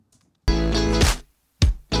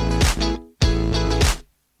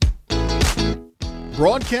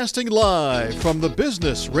Broadcasting live from the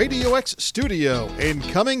Business RadioX studio in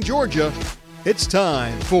Cumming, Georgia, it's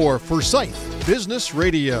time for Forsyth Business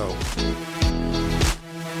Radio.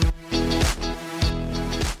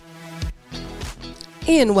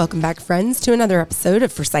 And welcome back, friends, to another episode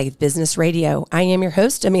of Forsyth Business Radio. I am your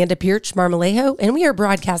host, Amanda Pierce Marmolejo, and we are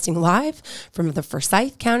broadcasting live from the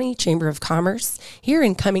Forsyth County Chamber of Commerce here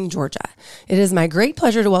in Cumming, Georgia. It is my great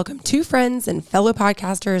pleasure to welcome two friends and fellow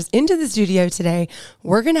podcasters into the studio today.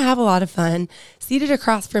 We're going to have a lot of fun. Seated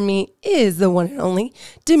across from me is the one and only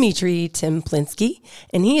Dmitriy Teplinskiy,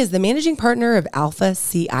 and he is the managing partner of Alpha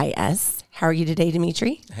CIS. How are you today,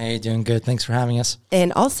 Dmitry? Hey, doing good. Thanks for having us.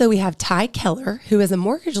 And also we have Ty Keller, who is a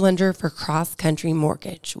mortgage lender for Cross Country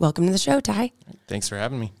Mortgage. Welcome to the show, Ty. Thanks for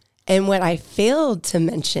having me. And what I failed to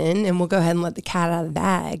mention, and we'll go ahead and let the cat out of the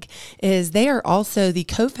bag, is they are also the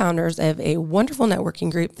co-founders of a wonderful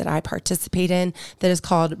networking group that I participate in that is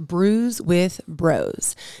called Brews with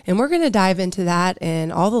Bros. And we're going to dive into that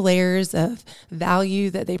and all the layers of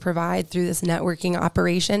value that they provide through this networking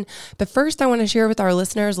operation. But first, I want to share with our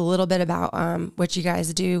listeners a little bit about what you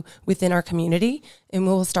guys do within our community. And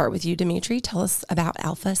we'll start with you, Dmitry. Tell us about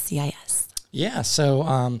Alpha CIS. Yeah,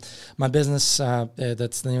 so my business,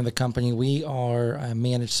 that's the name of the company. We are a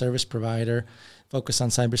managed service provider focused on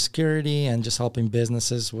cybersecurity and just helping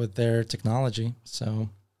businesses with their technology. So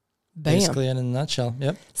basically in a nutshell,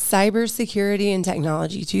 yep. Cybersecurity and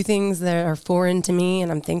technology, two things that are foreign to me,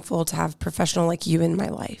 and I'm thankful to have a professional like you in my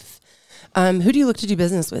life. Who do you look to do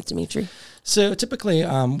business with, Dmitry? So typically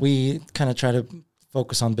we kind of try to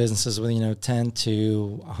focus on businesses with, 10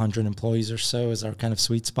 to 100 employees or so is our kind of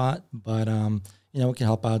sweet spot. But, we can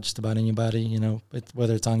help out just about anybody,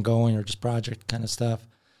 whether it's ongoing or just project kind of stuff.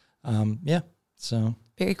 So.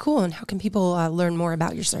 Very cool. And how can people learn more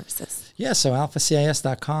about your services? Yeah, so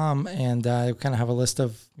alphacis.com, and we kind of have a list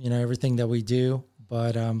of, everything that we do.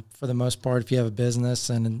 But for the most part, if you have a business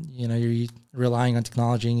and, you're relying on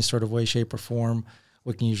technology in any sort of way, shape, or form,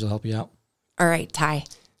 we can usually help you out. All right, Ty.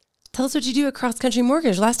 Tell us what you do at Cross Country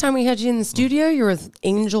Mortgage. Last time we had you in the studio, you were with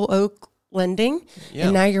Angel Oak Lending,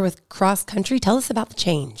 and now you're with Cross Country. Tell us about the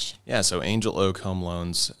change. Yeah, so Angel Oak Home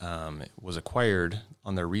Loans was acquired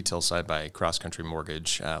on their retail side by Cross Country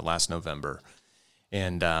Mortgage last November.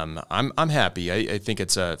 And I'm happy. I think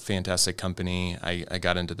it's a fantastic company. I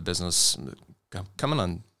got into the business coming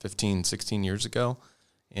on 15, 16 years ago,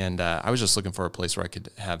 and I was just looking for a place where I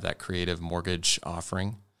could have that creative mortgage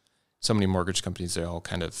offering. So many mortgage companies, they all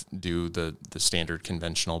kind of do the standard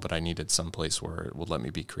conventional, but I needed some place where it would let me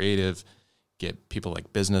be creative, get people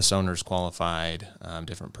like business owners qualified,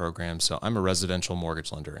 different programs. So I'm a residential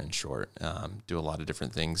mortgage lender, in short. Do a lot of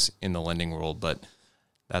different things in the lending world, but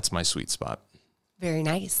that's my sweet spot. Very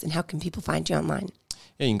nice. And how can people find you online?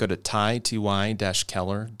 Yeah, you can go to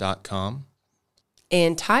ty-keller.com.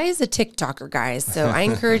 And Ty is a TikToker, guys. So I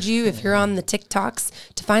encourage you, if you're on the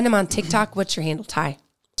TikToks, to find him on TikTok. What's your handle, Ty?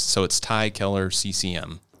 So it's Ty Keller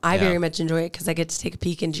CCM. I very much enjoy it because I get to take a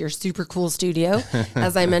peek into your super cool studio.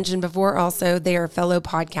 As I mentioned before, also, they are fellow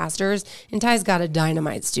podcasters, and Ty's got a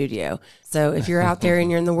dynamite studio. So if you're out there and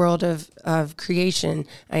you're in the world of creation,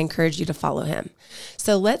 I encourage you to follow him.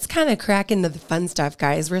 So let's kind of crack into the fun stuff,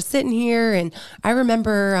 guys. We're sitting here, and I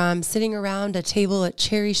remember sitting around a table at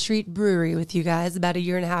Cherry Street Brewery with you guys about 1.5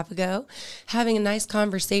 years ago, having a nice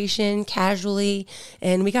conversation casually,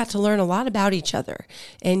 and we got to learn a lot about each other.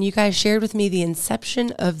 And you guys shared with me the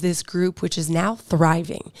inception of this group, which is now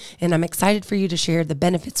thriving, and I'm excited for you to share the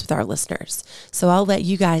benefits with our listeners. So I'll let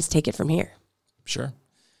you guys take it from here. Sure.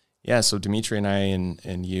 Yeah, so Dmitry and I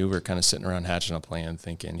and you were kind of sitting around hatching a plan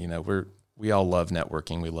thinking, we all love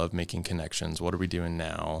networking. We love making connections. What are we doing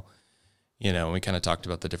now? We kind of talked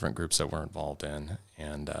about the different groups that we're involved in.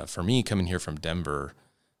 And for me, coming here from Denver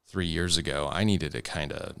 3 years ago, I needed to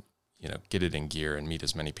kind of, get it in gear and meet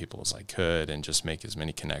as many people as I could and just make as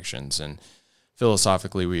many connections. And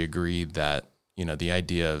philosophically, we agreed that, the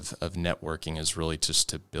idea of networking is really just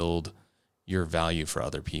to build your value for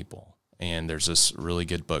other people. And there's this really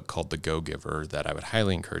good book called The Go-Giver that I would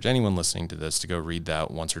highly encourage anyone listening to this to go read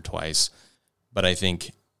that once or twice. But I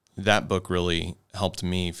think that book really helped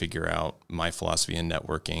me figure out my philosophy in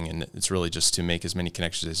networking. And it's really just to make as many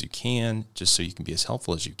connections as you can, just so you can be as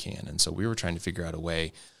helpful as you can. And so we were trying to figure out a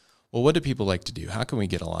way, well, what do people like to do? How can we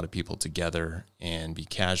get a lot of people together and be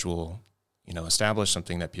casual, establish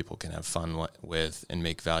something that people can have fun with and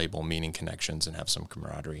make valuable, meaning connections and have some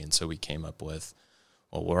camaraderie. And so we came up with,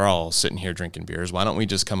 well, we're all sitting here drinking beers. Why don't we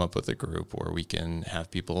just come up with a group where we can have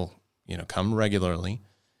people, come regularly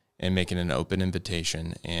and make it an open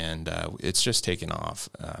invitation. And it's just taken off.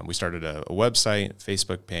 We started a website,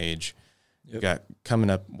 Facebook page. We've got coming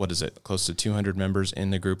up, close to 200 members in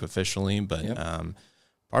the group officially. But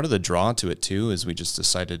part of the draw to it too is we just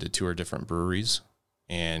decided to tour different breweries,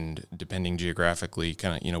 and depending geographically,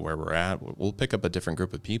 kind of where we're at, we'll pick up a different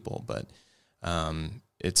group of people. But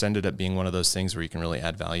it's ended up being one of those things where you can really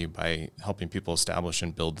add value by helping people establish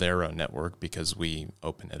and build their own network, because we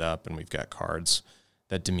open it up and we've got cards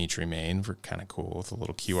that Dmitriy made for kind of cool with a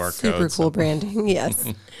little QR code. Super cool branding.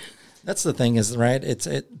 Yes. That's the thing is, right.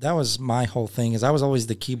 That was my whole thing is I was always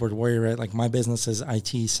the keyboard warrior, right? Like my business is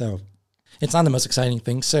IT. So it's not the most exciting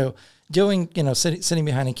thing. So doing, sitting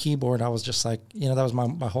behind a keyboard, I was just like, that was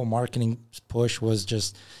my whole marketing push was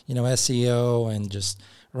just, SEO and just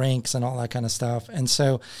ranks and all that kind of stuff. And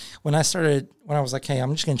so when I was like, hey,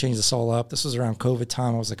 I'm just going to change this all up. This was around COVID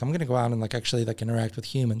time. I was like, I'm going to go out and actually interact with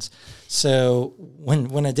humans. So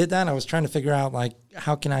when I did that, I was trying to figure out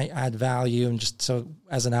how can I add value, and just so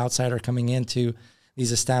as an outsider coming into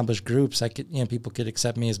these established groups, I could, people could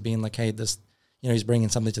accept me as being like, hey, this, he's bringing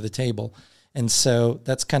something to the table. And so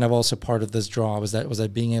that's kind of also part of this draw was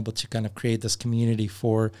that being able to kind of create this community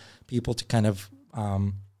for people to kind of,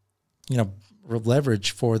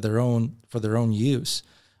 leverage for their own use.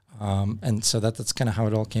 And so that's kind of how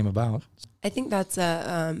it all came about. I think that's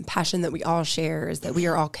a passion that we all share, is that we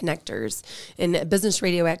are all connectors. And at Business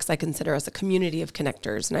RadioX, I consider us a community of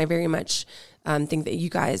connectors. And I very much think that you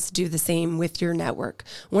guys do the same with your network.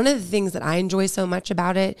 One of the things that I enjoy so much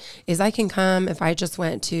about it is I can come, if I just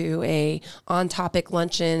went to a on-topic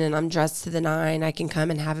luncheon and I'm dressed to the nine, I can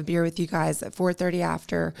come and have a beer with you guys at 4:30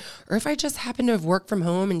 after. Or if I just happen to have worked from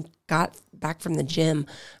home and got back from the gym,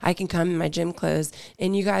 I can come in my gym clothes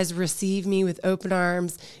and you guys receive me with open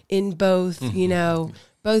arms in both,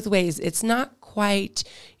 both ways. It's not quite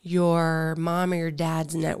your mom or your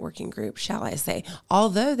dad's networking group, shall I say,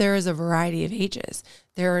 although there is a variety of ages.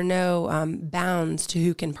 There are no bounds to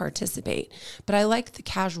who can participate. But I like the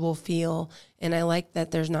casual feel, and I like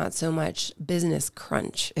that there's not so much business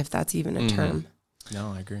crunch, if that's even a term.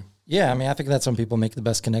 No, I agree. Yeah, I mean, I think that's when people make the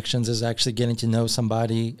best connections, is actually getting to know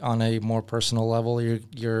somebody on a more personal level.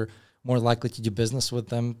 You're more likely to do business with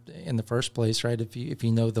them in the first place, right? If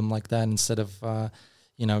you know them like that, instead of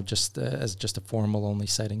just as just a formal only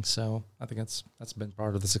setting. So I think that's been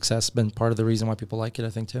part of the success, been part of the reason why people like it, I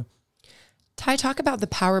think, too. Ty, talk about the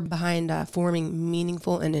power behind forming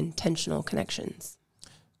meaningful and intentional connections.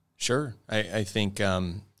 Sure, I think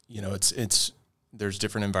it's there's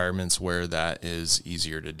different environments where that is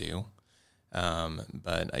easier to do,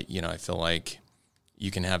 but I feel like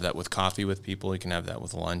you can have that with coffee with people. You can have that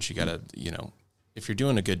with lunch. You gotta, if you're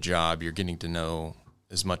doing a good job, you're getting to know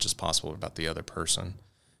as much as possible about the other person,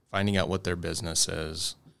 finding out what their business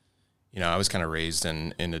is. I was kind of raised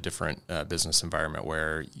in a different business environment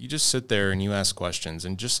where you just sit there and you ask questions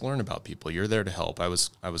and just learn about people. You're there to help. I was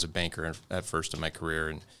a banker at first in my career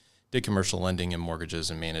and did commercial lending and mortgages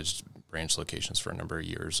and managed branch locations for a number of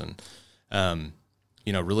years. And,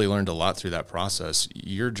 really learned a lot through that process.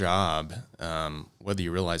 Your job, whether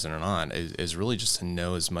you realize it or not, is really just to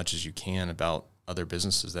know as much as you can about other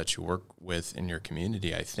businesses that you work with in your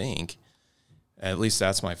community. I think, at least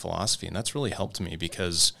that's my philosophy. And that's really helped me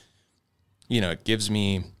because, it gives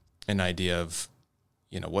me an idea of,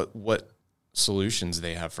 what solutions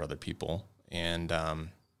they have for other people and,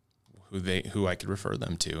 who I could refer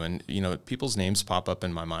them to. And, people's names pop up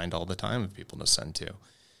in my mind all the time of people to send to.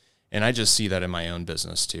 And I just see that in my own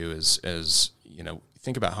business too, as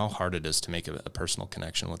think about how hard it is to make a personal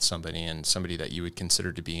connection with somebody, and somebody that you would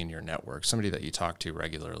consider to be in your network, somebody that you talk to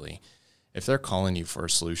regularly. If they're calling you for a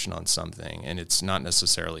solution on something and it's not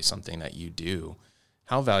necessarily something that you do,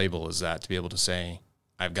 how valuable is that to be able to say,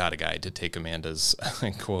 I've got a guy, to take Amanda's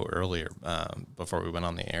quote earlier before we went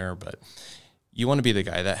on the air, but you want to be the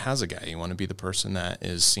guy that has a guy. You want to be the person that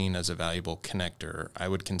is seen as a valuable connector. I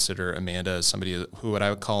would consider Amanda as somebody who I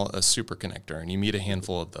would call a super connector. And you meet a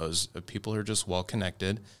handful of those people who are just well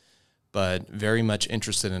connected, but very much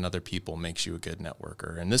interested in other people makes you a good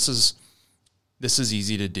networker. And this is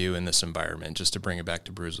easy to do in this environment. Just to bring it back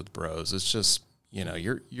to Brews with Bros, it's just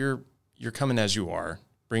you're coming as you are.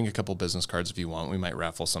 Bring a couple business cards if you want. We might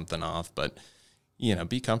raffle something off, but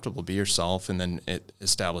be comfortable, be yourself, and then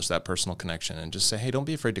establish that personal connection and just say, hey, don't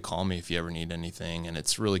be afraid to call me if you ever need anything. And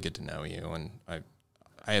it's really good to know you. And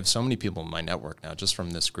I have so many people in my network now just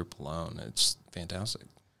from this group alone. It's fantastic.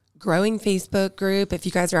 Growing Facebook group. If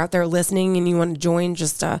you guys are out there listening and you want to join,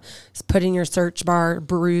 just put in your search bar,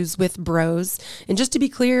 Brews with Bros. And just to be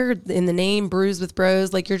clear, in the name, Brews with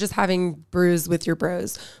Bros, like you're just having brews with your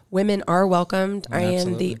bros. Women are welcomed. I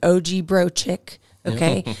am the OG bro chick.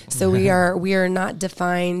 Okay. So we are not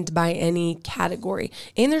defined by any category,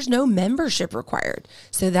 and there's no membership required.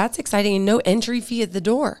 So that's exciting, and no entry fee at the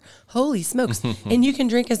door. Holy smokes. And you can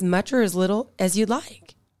drink as much or as little as you'd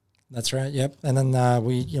like. That's right. Yep. And then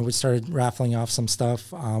we started raffling off some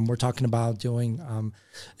stuff. We're talking about doing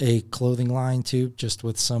a clothing line too, just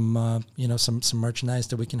with some some merchandise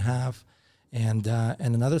that we can have. And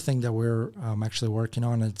another thing that we're actually working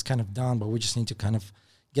on, and it's kind of done, but we just need to kind of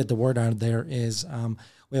get the word out there, is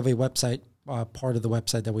we have a website. Part of the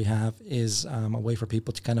website that we have is a way for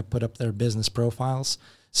people to kind of put up their business profiles.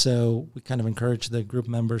 So we kind of encourage the group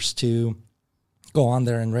members to go on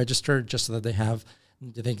there and register, just so that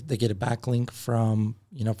they get a backlink from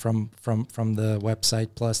the website.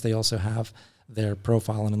 Plus, they also have their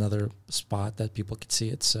profile in another spot that people could see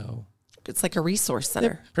it. So it's like a resource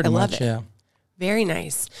center. Yeah, pretty much, yeah. Very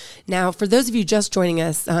nice. Now, for those of you just joining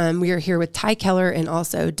us, we are here with Ty Keller and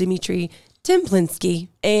also Dmitriy Teplinskiy.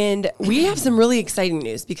 And we have some really exciting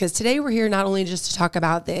news, because today we're here not only just to talk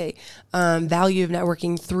about the value of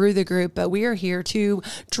networking through the group, but we are here to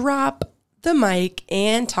drop the mic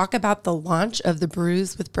and talk about the launch of the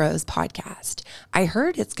Brews with Bros podcast. I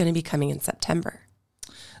heard it's going to be coming in September.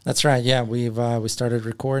 That's right. Yeah, we started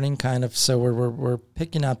recording kind of, so we're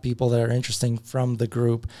picking up people that are interesting from the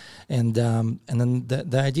group, and then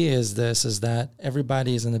the idea is that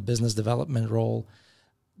everybody is in a business development role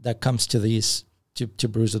that comes to these to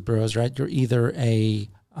Brews with Bros. Right? You're either a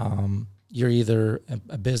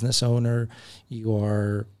business owner, you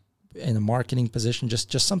are in a marketing position,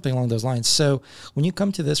 just something along those lines. So when you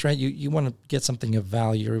come to this, right, you want to get something of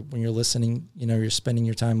value. When you're listening, you're spending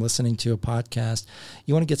your time listening to a podcast,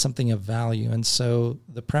 you want to get something of value. And so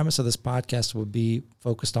the premise of this podcast would be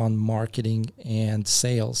focused on marketing and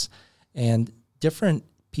sales, and different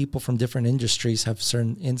people from different industries have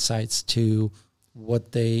certain insights to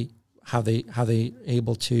how they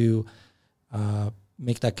able to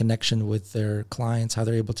make that connection with their clients, how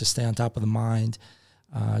they're able to stay on top of the mind.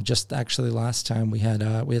 Just actually last time we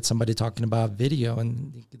had somebody talking about video,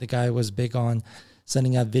 and the guy was big on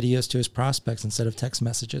sending out videos to his prospects instead of text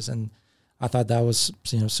messages, and I thought that was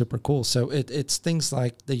super cool. So it's things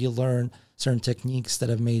like that you learn certain techniques that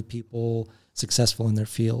have made people successful in their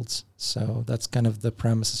fields. So that's kind of the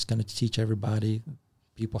premise. It's going to teach everybody,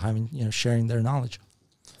 people having sharing their knowledge.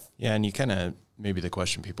 Yeah, and you kind of, maybe the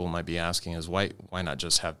question people might be asking is why not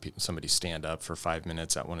just have somebody stand up for 5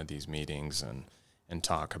 minutes at one of these meetings and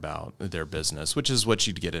talk about their business, which is what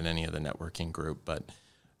you'd get in any other networking group. But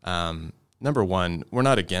number one, we're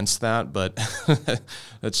not against that, but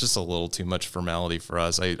that's just a little too much formality for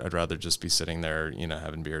us. I'd rather just be sitting there,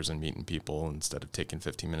 having beers and meeting people instead of taking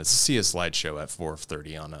 15 minutes to see a slideshow at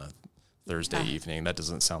 4:30 on a Thursday evening. That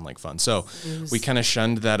doesn't sound like fun. So we kind of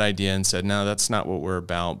shunned that idea and said, no, that's not what we're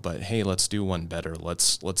about. But hey, let's do one better.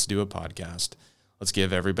 Let's do a podcast. Let's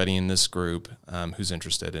give everybody in this group who's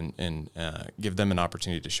interested in give them an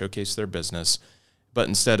opportunity to showcase their business. But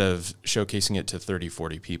instead of showcasing it to 30,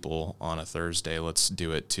 40 people on a Thursday, let's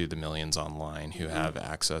do it to the millions online who have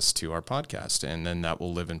access to our podcast. And then that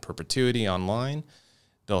will live in perpetuity online.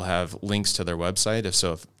 They'll have links to their website.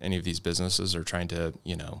 If any of these businesses are trying to,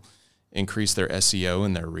 increase their SEO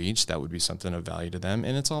and their reach, that would be something of value to them.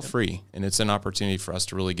 And it's all free. And it's an opportunity for us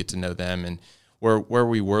to really get to know them. And where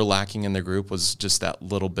we were lacking in the group was just that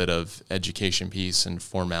little bit of education piece and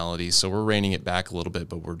formality. So we're reining it back a little bit,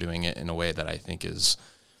 but we're doing it in a way that I think is,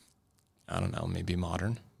 maybe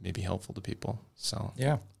modern, maybe helpful to people. So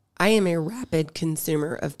yeah. I am a rapid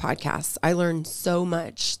consumer of podcasts. I learn so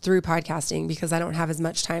much through podcasting because I don't have as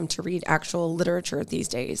much time to read actual literature these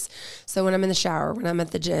days. So when I'm in the shower, when I'm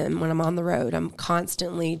at the gym, when I'm on the road, I'm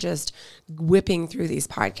constantly just whipping through these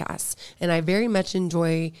podcasts. And I very much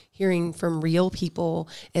enjoy hearing from real people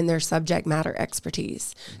and their subject matter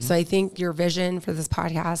expertise. Mm-hmm. So I think your vision for this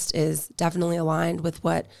podcast is definitely aligned with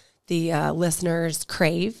what the listeners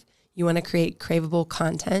crave. You want to create craveable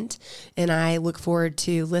content, and I look forward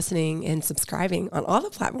to listening and subscribing on all the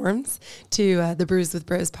platforms to the Brews with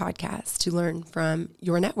Bros podcast to learn from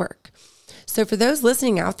your network. So for those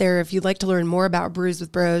listening out there, if you'd like to learn more about Brews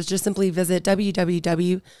with Bros, just simply visit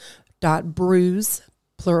www.brews,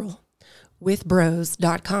 plural,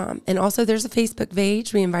 withbros.com. And also there's a Facebook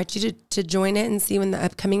page. We invite you to join it and see when the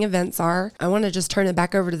upcoming events are. I want to just turn it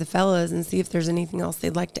back over to the fellas and see if there's anything else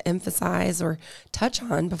they'd like to emphasize or touch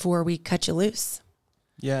on before we cut you loose.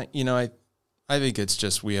 Yeah, I think it's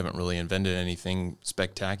just we haven't really invented anything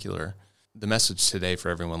spectacular. The message today for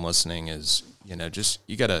everyone listening is, just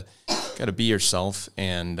you gotta be yourself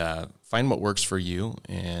and find what works for you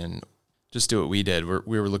and just do what we did.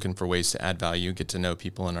 We were looking for ways to add value, get to know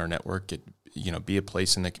people in our network, be a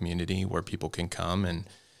place in the community where people can come. And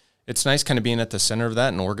it's nice kind of being at the center of that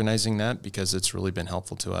and organizing that, because it's really been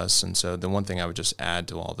helpful to us. And so the one thing I would just add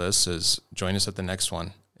to all this is join us at the next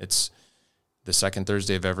one. It's the second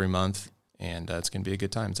Thursday of every month, and it's going to be a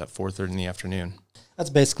good time. It's at 4:30 in the afternoon. That's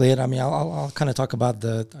basically it. I mean, I'll kind of talk about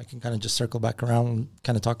I can kind of just circle back around and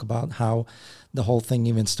kind of talk about how the whole thing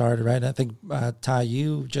even started, right? I think, Ty,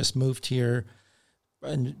 you just moved here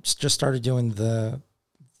and just started doing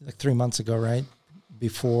like 3 months ago, right?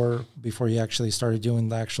 Before you actually started doing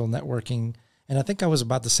the actual networking. And I think I was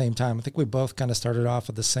about the same time. I think we both kind of started off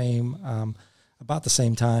at about the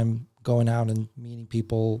same time, going out and meeting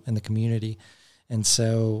people in the community. And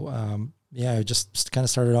so, it just kind of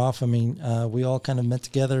started off. I mean, we all kind of met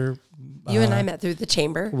together. You and I met through the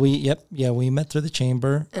chamber. We met through the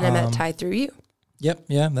chamber. And I met Ty through you. Yep.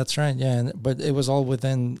 Yeah, that's right. Yeah. But it was all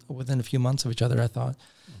within a few months of each other, I thought.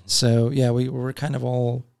 So yeah, we were kind of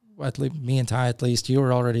all, at least me and Ty, at least you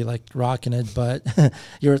were already like rocking it, but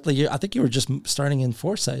I think you were just starting in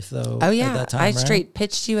Forsyth though. Oh yeah. At that time, I right? straight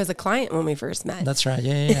pitched you as a client when we first met. That's right.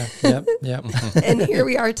 Yeah. Yep. And here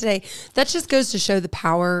we are today. That just goes to show the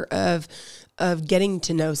power of getting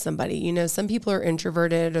to know somebody. Some people are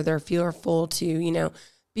introverted or they're fearful to,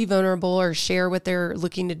 be vulnerable or share what they're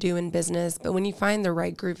looking to do in business. But when you find the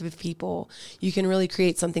right group of people, you can really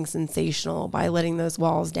create something sensational by letting those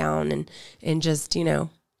walls down and just,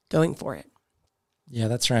 going for it. Yeah,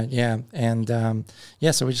 that's right. Yeah. And,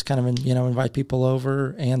 so we just kind of, invite people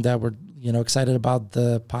over, and we're, excited about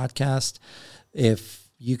the podcast. If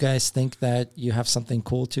you guys think that you have something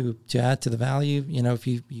cool to add to the value, if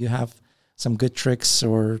you have some good tricks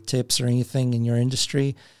or tips or anything in your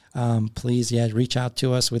industry, please, reach out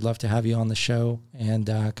to us. We'd love to have you on the show and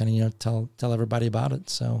tell everybody about it.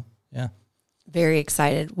 So, yeah. Very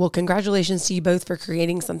excited. Well, congratulations to you both for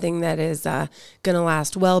creating something that is going to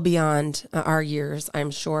last well beyond our years,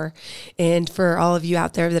 I'm sure. And for all of you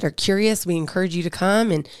out there that are curious, we encourage you to come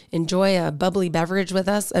and enjoy a bubbly beverage with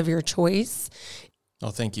us of your choice. Oh,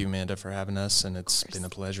 thank you, Amanda, for having us, and it's been a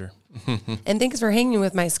pleasure. And thanks for hanging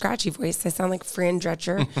with my scratchy voice. I sound like Fran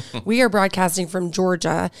Dretcher. We are broadcasting from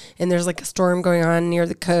Georgia, and there's like a storm going on near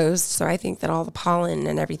the coast, so I think that all the pollen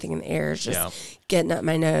and everything in the air is just getting up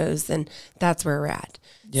my nose, and that's where we're at.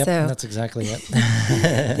 Yep, so, that's exactly it.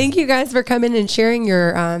 Thank you guys for coming and sharing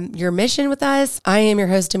your mission with us. I am your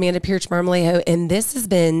host, Amanda Pierce Marmolejo, and this has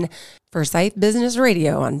been Forsyth Business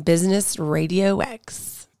Radio on Business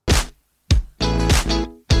RadioX.